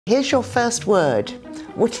Here's your first word.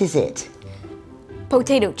 What is it?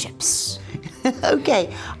 Potato chips.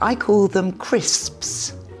 Okay, I call them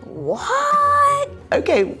crisps. What?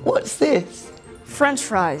 Okay, what's this? French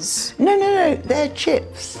fries. No, they're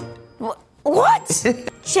chips. What?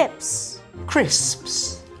 Chips.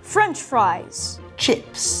 Crisps. French fries.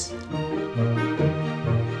 Chips.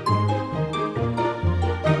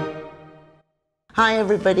 Hi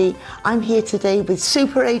everybody, I'm here today with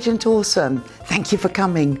Super Agent Awesome. Thank you for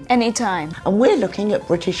coming. Anytime. And we're looking at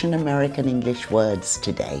British and American English words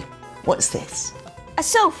today. What's this? A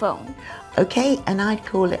cell phone. Okay, and I'd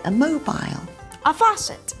call it a mobile. A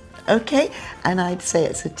faucet. Okay, and I'd say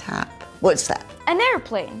it's a tap. What's that? An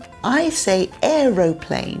airplane. I say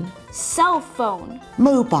aeroplane. Cell phone.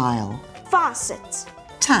 Mobile. Faucet.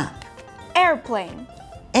 Tap. Airplane.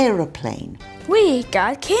 Aeroplane. We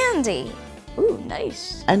got candy. Ooh,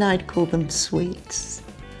 nice. And I'd call them sweets.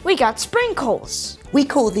 We got sprinkles. We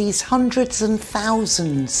call these hundreds and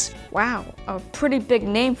thousands. Wow, a pretty big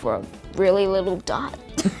name for a really little dot.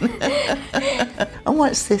 And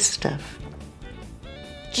what's this stuff?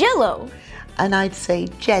 Jello. And I'd say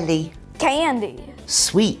jelly. Candy.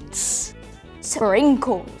 Sweets.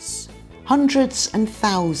 Sprinkles. Hundreds and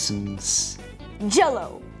thousands.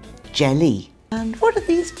 Jello. Jelly. And what are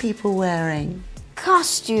these people wearing?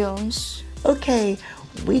 Costumes. Okay,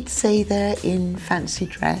 we'd say they're in fancy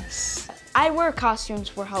dress. I wear costumes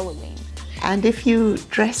for Halloween. And if you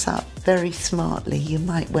dress up very smartly, you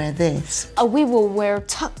might wear this. We will wear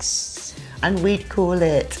tux. And we'd call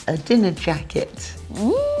it a dinner jacket.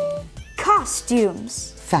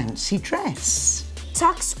 Costumes. Fancy dress.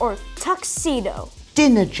 Tux or tuxedo.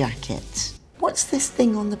 Dinner jacket. What's this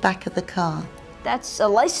thing on the back of the car? That's a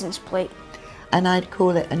license plate. And I'd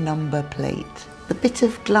call it a number plate. The bit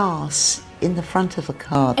of glass in the front of a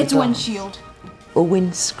car. It's windshield. Or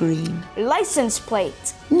windscreen. License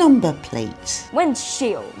plate. Number plate.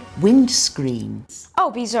 Windshield. Windscreen. Oh,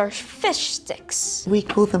 these are fish sticks. We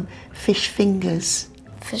call them fish fingers.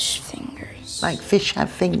 Fish fingers. Like fish have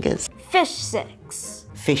fingers. Fish sticks.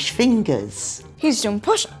 Fish fingers. He's doing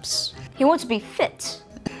push-ups. He wants to be fit.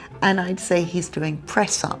 And I'd say he's doing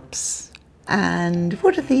press-ups. And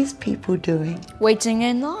what are these people doing? Waiting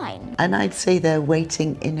in line. And I'd say they're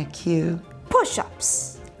waiting in a queue.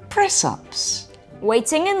 Push-ups. Press-ups.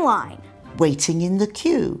 Waiting in line. Waiting in the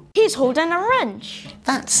queue. He's holding a wrench.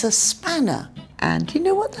 That's a spanner. And do you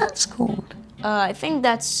know what that's called? I think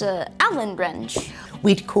that's Allen wrench.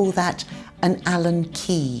 We'd call that an Allen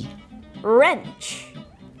key. Wrench.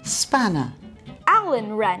 Spanner.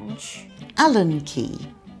 Allen wrench. Allen key.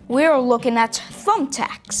 We're looking at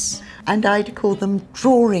thumbtacks. And I'd call them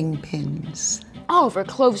drawing pins. Oliver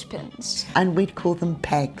clothespins. And we'd call them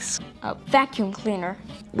pegs. A vacuum cleaner.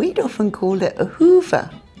 We'd often call it a Hoover.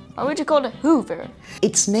 Why would you call it Hoover?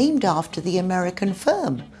 It's named after the American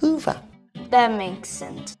firm, Hoover. That makes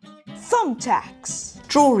sense. Thumbtacks.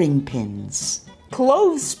 Drawing pins.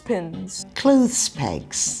 Clothespins. Clothes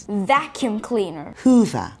pegs. Vacuum cleaner.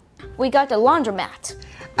 Hoover. We got a laundromat.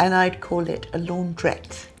 And I'd call it a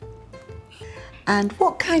laundrette. And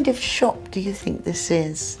what kind of shop do you think this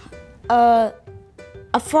is? A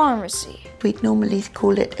pharmacy. We'd normally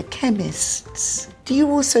call it a chemist's. Do you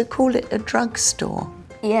also call it a drugstore?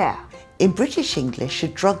 Yeah. In British English, a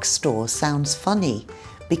drugstore sounds funny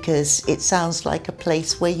because it sounds like a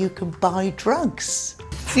place where you can buy drugs.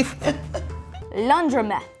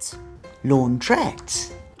 Laundromat.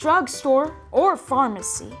 Laundrette. Drugstore or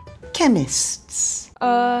pharmacy. Chemists.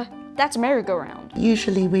 That's merry-go-round.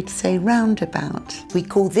 Usually we'd say roundabout. We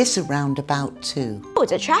call this a roundabout too. Oh,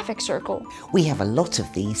 it's a traffic circle. We have a lot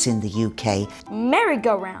of these in the UK.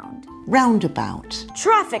 Merry-go-round. Roundabout.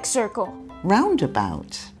 Traffic circle.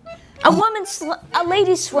 Roundabout. A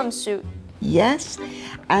lady's swimsuit. Yes,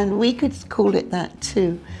 and we could call it that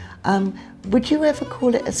too. Would you ever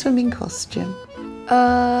call it a swimming costume?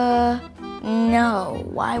 No.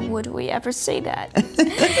 Why would we ever say that?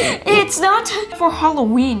 It's not for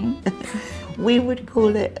Halloween. We would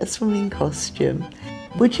call it a swimming costume.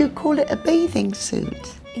 Would you call it a bathing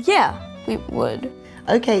suit? Yeah, we would.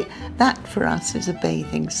 Okay, that for us is a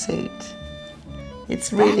bathing suit.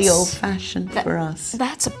 It's really old-fashioned for us.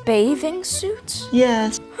 That's a bathing suit?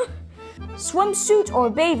 Yes. Swimsuit or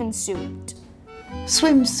bathing suit?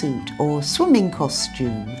 Swimsuit or swimming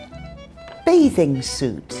costume. Bathing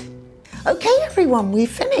suit. Okay, everyone,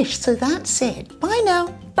 we've finished, so that's it. Bye now.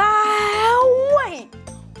 Bye. Wait.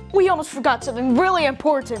 We almost forgot something really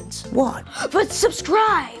important. What? The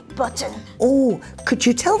subscribe button. Oh, could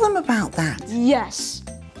you tell them about that? Yes.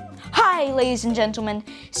 Hi, ladies and gentlemen.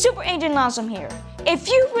 Super Agent Awesome here. If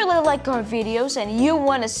you really like our videos and you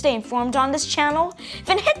want to stay informed on this channel,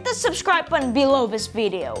 then hit the subscribe button below this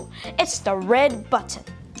video. It's the red button.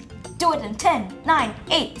 Do it in 10, 9,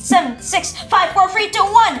 8, 7, 6, 5, 4, 3, 2,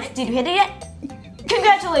 1. Did you hit it yet?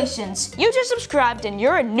 Congratulations! You just subscribed and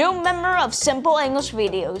you're a new member of Simple English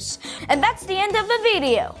Videos. And that's the end of the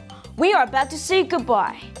video. We are about to say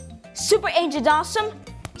goodbye. Super Agent Awesome,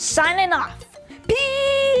 signing off.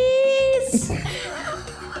 Peace!